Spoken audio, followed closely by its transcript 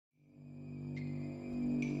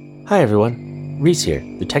Hi everyone, Reese here,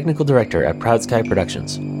 the technical director at Proud Sky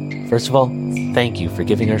Productions. First of all, thank you for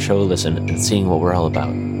giving our show a listen and seeing what we're all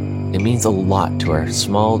about. It means a lot to our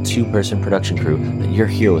small 2-person production crew that you're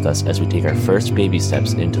here with us as we take our first baby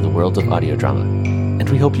steps into the world of audio drama, and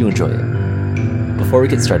we hope you enjoy it. Before we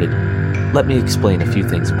get started, let me explain a few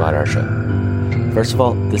things about our show. First of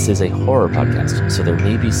all, this is a horror podcast, so there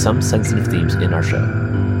may be some sensitive themes in our show.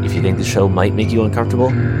 If you think the show might make you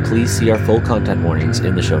uncomfortable, please see our full content warnings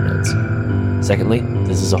in the show notes. Secondly,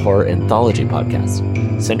 this is a horror anthology podcast,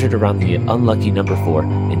 centered around the unlucky number 4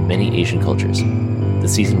 in many Asian cultures. The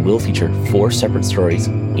season will feature 4 separate stories,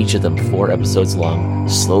 each of them 4 episodes long,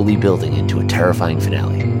 slowly building into a terrifying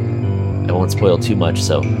finale. I won't spoil too much,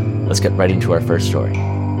 so let's get right into our first story.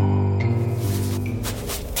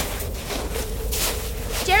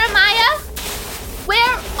 Jeremiah?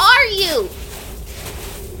 Where are you?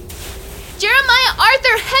 Jeremiah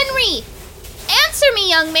Arthur Henry! Answer me,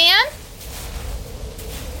 young man!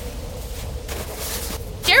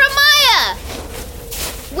 Jeremiah!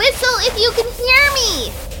 Whistle if you can hear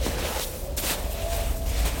me!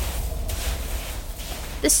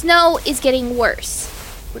 The snow is getting worse.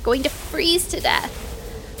 We're going to freeze to death.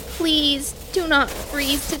 Please do not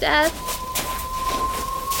freeze to death.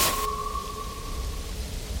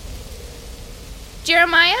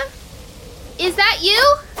 Jeremiah? Is that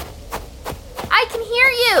you? I can hear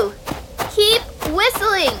you. Keep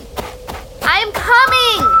whistling. I'm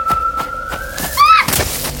coming.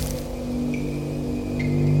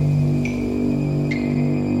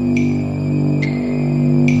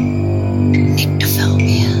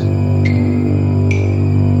 Nyctophobia.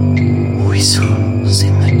 Whistles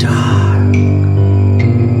in the dark.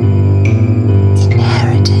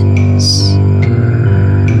 Inheritance.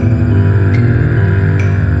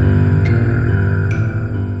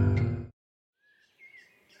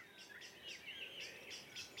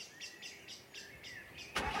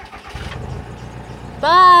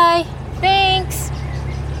 Bye. Thanks.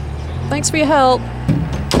 Thanks for your help.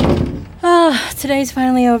 Today's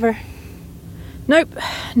finally over. Nope,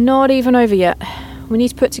 not even over yet. We need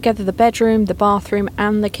to put together the bedroom, the bathroom,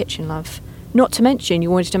 and the kitchen, love. Not to mention you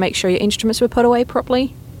wanted to make sure your instruments were put away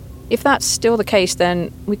properly. If that's still the case,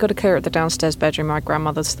 then we got to clear out the downstairs bedroom, my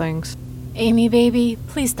grandmother's things. Amy, baby,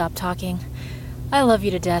 please stop talking. I love you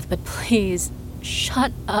to death, but please,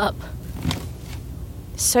 shut up.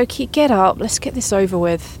 Soki, get up. Let's get this over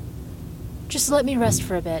with. Just let me rest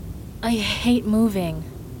for a bit. I hate moving.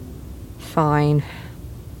 Fine.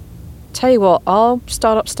 Tell you what, I'll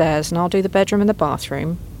start upstairs and I'll do the bedroom and the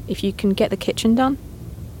bathroom. If you can get the kitchen done.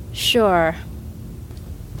 Sure.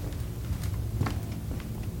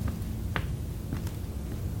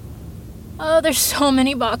 Oh, there's so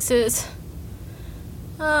many boxes.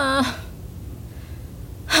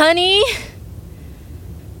 Honey?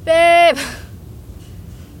 Babe?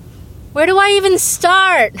 Where do I even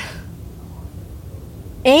start?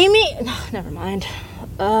 Amy? No, never mind.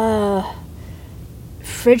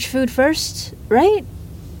 Fridge food first, right?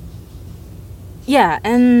 Yeah,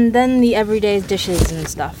 and then the everyday dishes and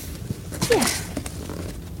stuff. Yeah.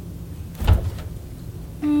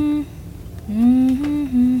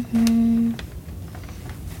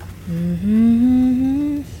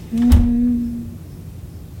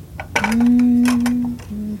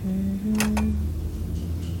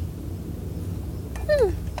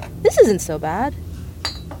 This isn't so bad.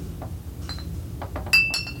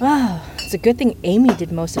 Oh, it's a good thing Amy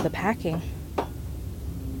did most of the packing.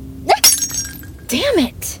 Damn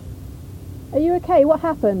it! Are you okay? What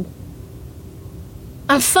happened?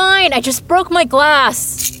 I'm fine, I just broke my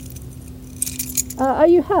glass. Are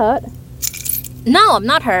you hurt? No, I'm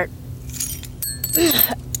not hurt.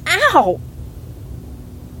 Ow!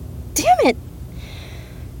 Damn it!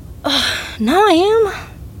 Now I am.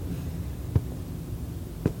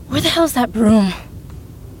 Where the hell's that broom?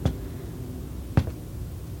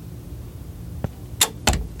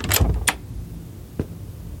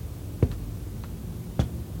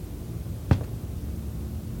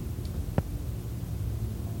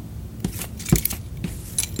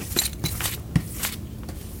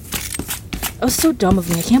 That was so dumb of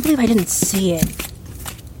me. I can't believe I didn't see it.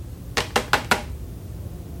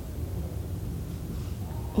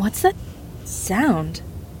 What's that sound?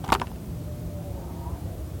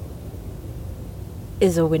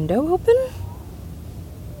 Is a window open?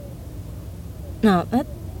 No,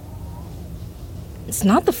 it's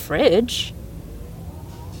not the fridge.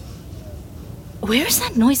 Where's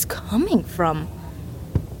that noise coming from?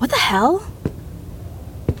 What the hell?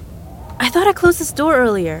 I thought I closed this door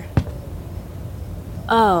earlier.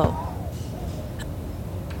 Oh.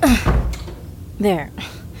 There.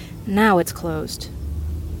 Now it's closed.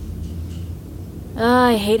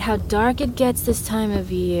 I hate how dark it gets this time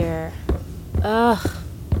of year. Ugh.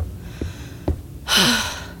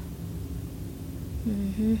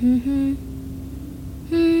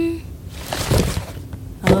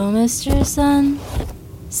 Oh, Mr. Sun,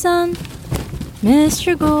 Sun,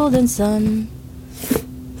 Mr. Golden Sun,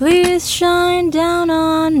 please shine down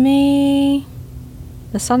on me.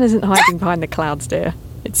 The sun isn't hiding behind the clouds, dear.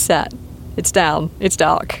 It's set. It's down. It's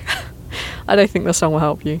dark. I don't think the sun will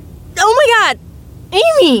help you. Oh my god!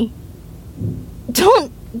 Amy!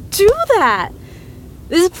 Don't do that!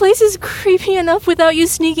 This place is creepy enough without you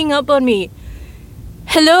sneaking up on me.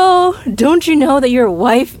 Hello? Don't you know that your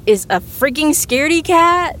wife is a freaking scaredy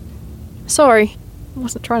cat? Sorry. I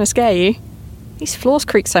wasn't trying to scare you. These floors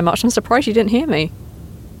creak so much, I'm surprised you didn't hear me.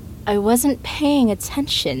 I wasn't paying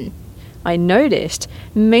attention. I noticed.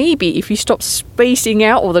 Maybe if you stopped spacing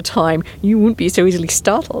out all the time, you wouldn't be so easily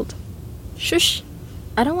startled. Shush.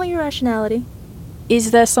 I don't want your rationality.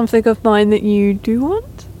 Is there something of mine that you do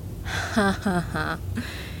want? Ha ha ha.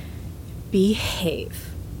 Behave.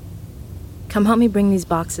 Come help me bring these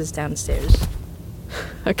boxes downstairs.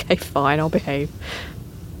 Okay, fine, I'll behave.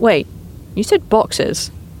 Wait, you said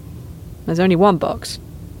boxes. There's only one box.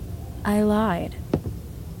 I lied.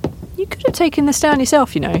 You could have taken this down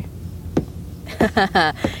yourself, you know.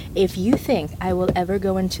 If you think I will ever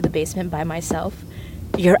go into the basement by myself,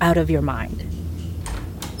 you're out of your mind.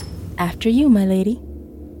 After you, my lady.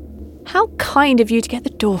 How kind of you to get the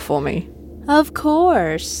door for me. Of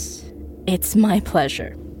course. It's my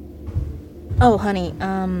pleasure. Oh, honey,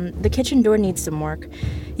 the kitchen door needs some work.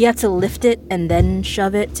 You have to lift it and then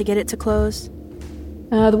shove it to get it to close.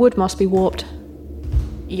 The wood must be warped.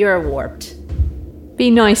 You're warped. Be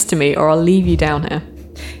nice to me or I'll leave you down here.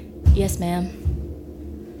 Yes, ma'am.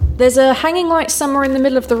 There's a hanging light somewhere in the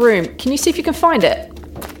middle of the room. Can you see if you can find it?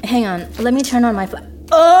 Hang on, let me turn on my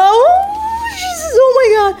Oh, Jesus, oh my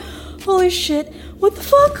god. Holy shit. What the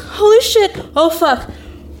fuck? Holy shit. Oh, fuck.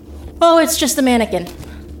 Oh, it's just a mannequin.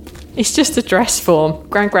 It's just a dress form.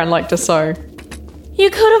 Gran liked to sew. You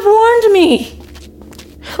could have warned me.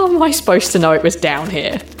 How am I supposed to know it was down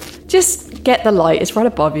here? Just get the light, it's right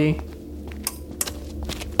above you.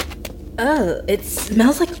 Oh, it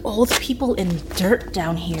smells like old people in dirt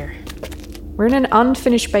down here. We're in an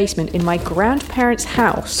unfinished basement in my grandparents'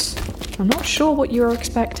 house. I'm not sure what you were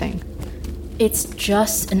expecting. It's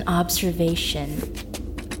just an observation.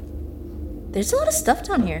 There's a lot of stuff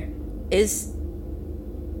down here. Is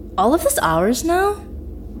all of this ours now?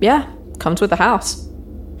 Yeah, comes with the house.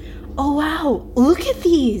 Oh wow, look at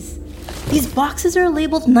these. These boxes are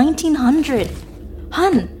labeled 1900.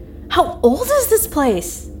 Hun, how old is this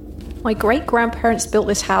place? My great-grandparents built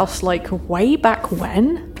this house, like, way back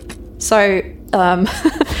when. So,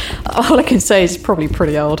 all I can say is it's probably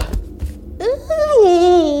pretty old.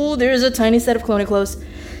 Ooh, there's a tiny set of clonicles.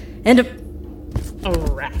 And a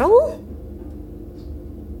rattle?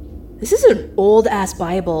 This is an old-ass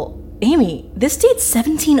Bible. Amy, this dates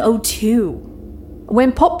 1702.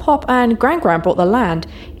 When Pop and Gran bought the land,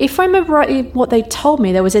 if I remember rightly what they told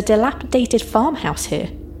me, there was a dilapidated farmhouse here.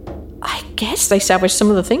 I guess they salvaged some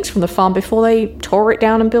of the things from the farm before they tore it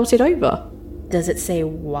down and built it over. Does it say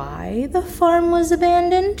why the farm was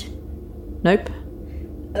abandoned? Nope.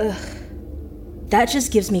 Ugh. That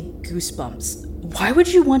just gives me goosebumps. Why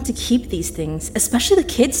would you want to keep these things, especially the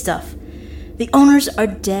kid stuff? The owners are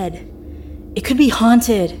dead. It could be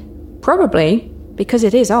haunted. Probably, because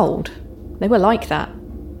it is old. They were like that.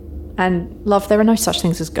 And, love, there are no such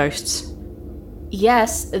things as ghosts.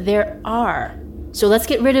 Yes, there are. So let's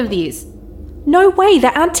get rid of these. No way,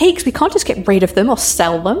 they're antiques. We can't just get rid of them or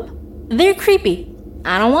sell them. They're creepy.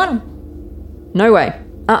 I don't want them. No way.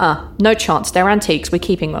 No chance. They're antiques. We're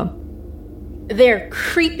keeping them. They're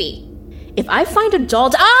creepy. If I find a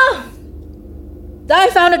doll... I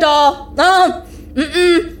found a doll! Nope!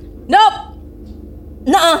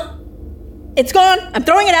 Nuh-uh! It's gone! I'm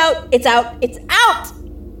throwing it out! It's out! It's out!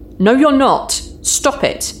 No, you're not. Stop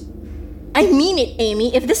it. I mean it,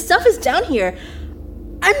 Amy. If this stuff is down here,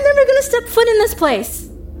 I'm never gonna step foot in this place.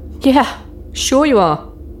 Yeah, sure you are.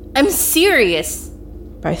 I'm serious.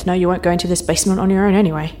 Both know you won't go into this basement on your own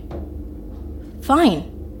anyway. Fine.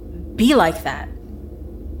 Be like that.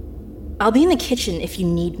 I'll be in the kitchen if you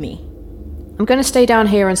need me. I'm going to stay down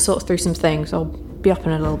here and sort through some things. I'll be up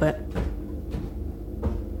in a little bit.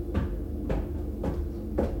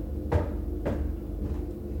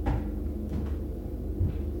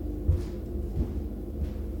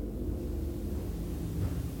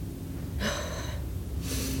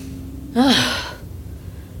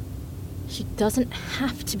 She doesn't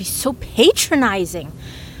have to be so patronizing.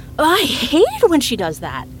 I hate it when she does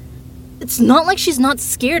that. It's not like she's not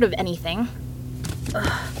scared of anything.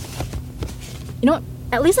 You know what?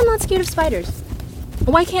 At least I'm not scared of spiders.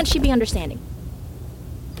 Why can't she be understanding?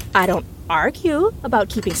 I don't argue about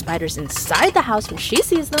keeping spiders inside the house when she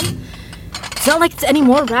sees them. It's not like it's any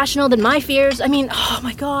more rational than my fears. I mean, oh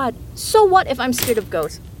my god. So what if I'm scared of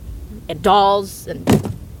ghosts? And dolls,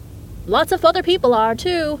 and lots of other people are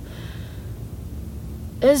too.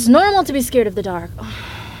 It's normal to be scared of the dark.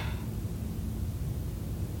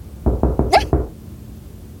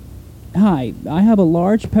 Hi, I have a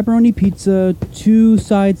large pepperoni pizza, 2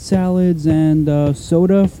 side salads, and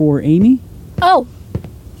soda for Amy. Oh.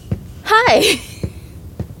 Hi.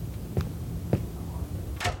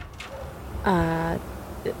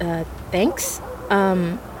 Thanks.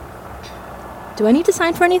 Do I need to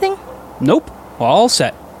sign for anything? Nope, all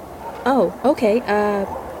set. Oh, okay.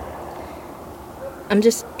 I'm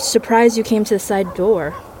just surprised you came to the side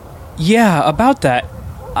door. Yeah, about that.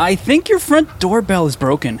 I think your front doorbell is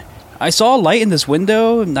broken. I saw a light in this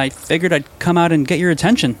window, and I figured I'd come out and get your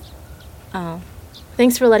attention. Oh.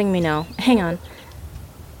 Thanks for letting me know. Hang on.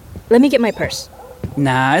 Let me get my purse.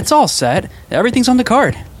 Nah, it's all set. Everything's on the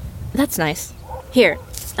card. That's nice. Here.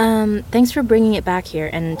 Thanks for bringing it back here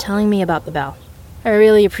and telling me about the bell. I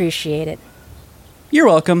really appreciate it. You're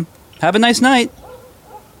welcome. Have a nice night.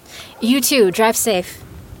 You too. Drive safe.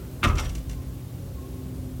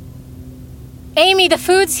 Amy, the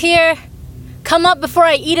food's here. Come up before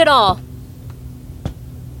I eat it all.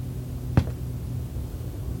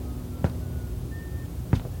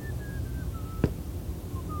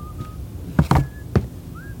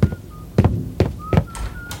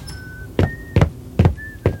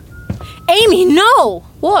 Amy, no!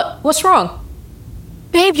 What? What's wrong?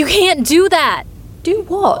 Babe, you can't do that. Do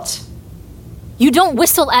what? You don't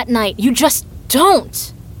whistle at night. You just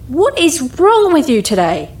don't. What is wrong with you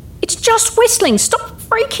today? It's just whistling. Stop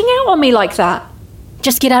freaking out on me like that.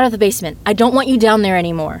 Just get out of the basement. I don't want you down there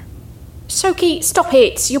anymore. Soki, stop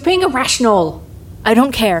it. You're being irrational. I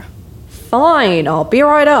don't care. Fine, I'll be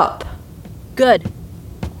right up. Good.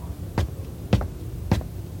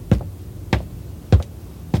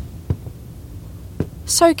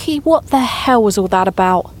 Soki, what the hell was all that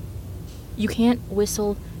about? You can't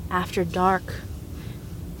whistle after dark.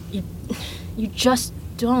 You just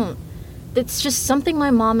don't. It's just something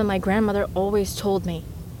my mom and my grandmother always told me.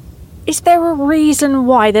 Is there a reason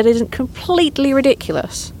why that isn't completely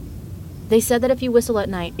ridiculous? They said that if you whistle at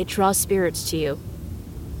night, it draws spirits to you.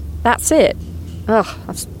 That's it. Ugh,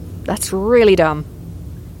 that's really dumb.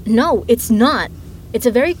 No, it's not. It's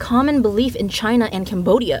a very common belief in China and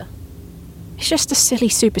Cambodia. It's just a silly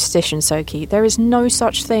superstition, Soki. There is no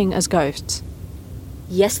such thing as ghosts.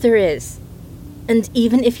 Yes, there is. And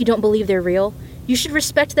even if you don't believe they're real, you should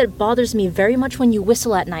respect that it bothers me very much when you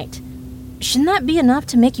whistle at night. Shouldn't that be enough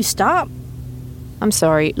to make you stop? I'm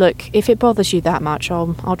sorry. Look, if it bothers you that much,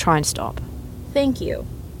 I'll try and stop. Thank you.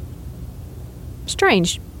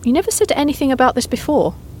 Strange. You never said anything about this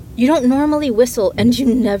before. You don't normally whistle, and you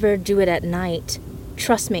never do it at night.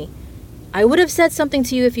 Trust me. I would have said something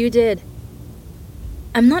to you if you did.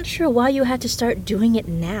 I'm not sure why you had to start doing it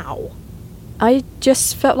now. I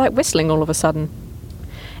just felt like whistling all of a sudden.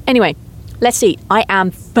 Anyway, let's eat. I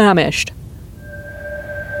am famished.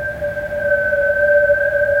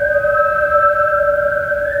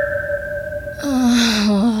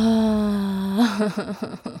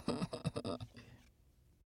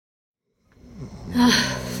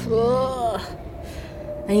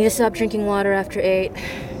 I need to stop drinking water after 8.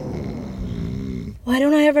 Why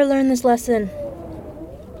don't I ever learn this lesson?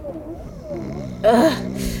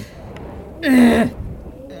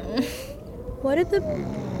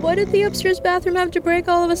 Why did the upstairs bathroom have to break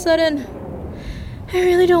all of a sudden? I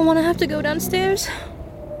really don't want to have to go downstairs.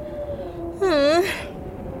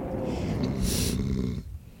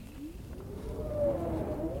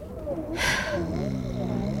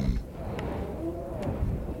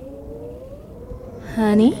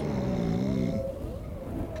 Honey?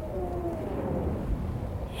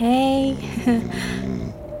 Hey.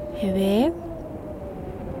 Hey, babe?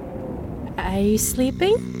 Are you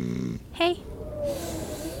sleeping? Hey.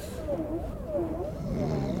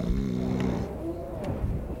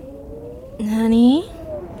 Honey?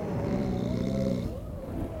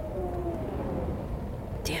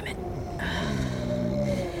 Damn it.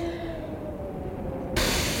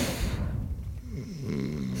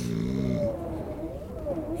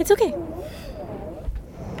 It's okay.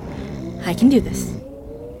 I can do this.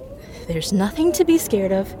 There's nothing to be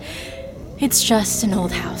scared of. It's just an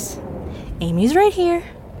old house. Amy's right here.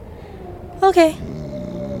 Okay.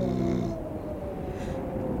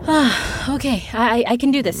 Okay, I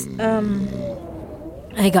can do this.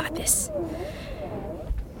 I got this.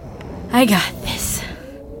 I got this.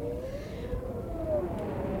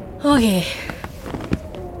 Okay.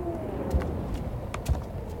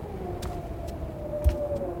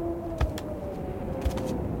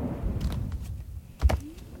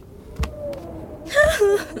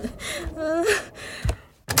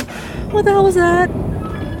 What the hell was that?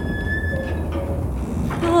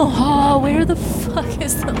 Oh, where the fuck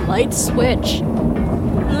is the light switch?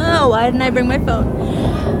 Oh, why didn't I bring my phone?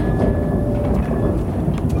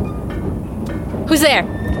 Who's there?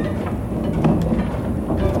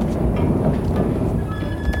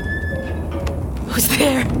 Who's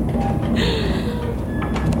there?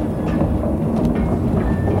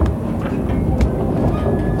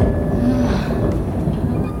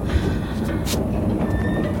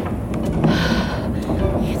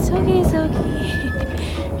 It's okay, Soki.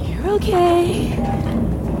 You're okay.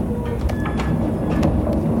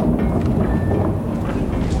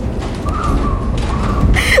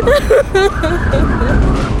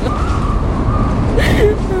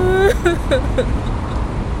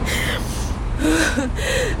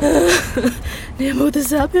 Nemo the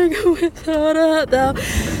Sapig without thou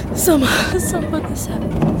some but the sap.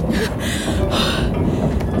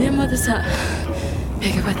 Nemo the Sap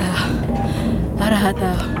Pig without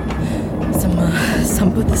thou some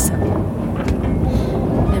but the sap.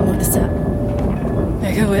 Nemo the Sap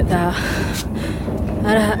Pig without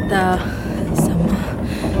thou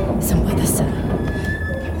some but the sap.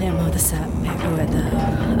 Nemo the Sap Pig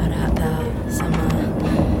without thou some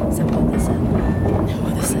but the sap. Nemo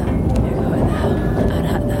the Sap Pig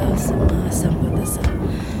without thou some but the sap.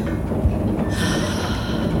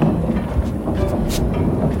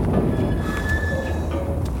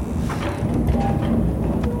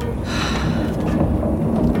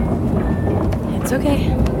 It's okay.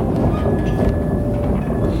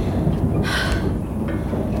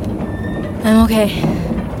 I'm okay.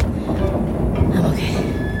 I'm okay.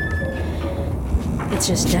 It's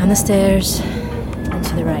just down the stairs and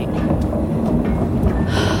to the right.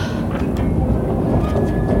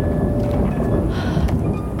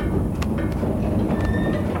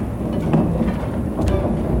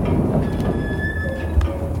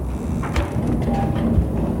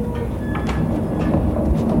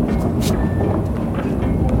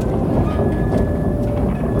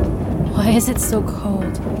 Why is it so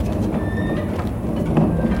cold?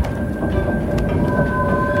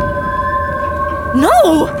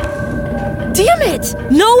 No! Damn it!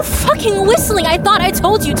 No fucking whistling! I thought I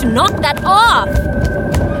told you to knock that off!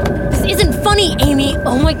 This isn't funny, Amy!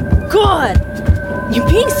 Oh my god! You're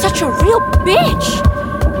being such a real bitch!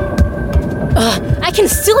 I can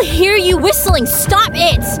still hear you whistling! Stop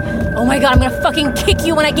it! Oh my god, I'm gonna fucking kick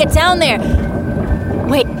you when I get down there!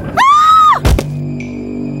 Wait.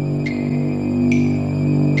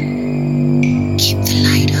 Keep the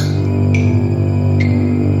light on.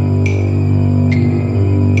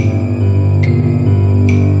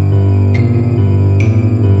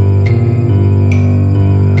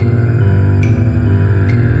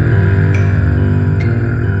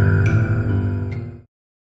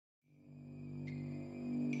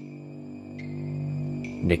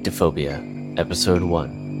 Nyctophobia, Episode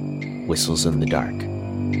 1, Whistles in the Dark,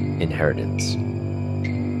 Inheritance.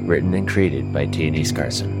 Written and created by T&E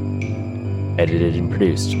Scarson. Edited and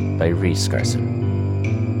produced by Reese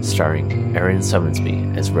Scarson. Starring Erin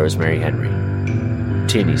Summonsby as Rosemary Henry,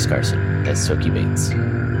 T&E Scarson as Soki Bates,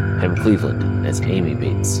 Hem Cleveland as Amy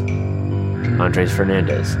Bates, Andres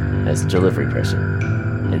Fernandez as Delivery Person,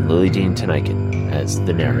 and Lily Dean Tenaiken as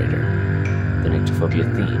the narrator. The Nyctophobia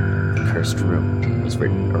theme, The Cursed Room, was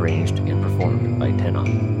written, arranged, and performed by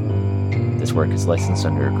Tenon. This work is licensed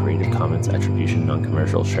under a Creative Commons Attribution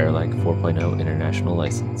Non-Commercial Share-alike 4.0 International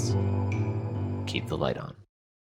License. Keep the light on.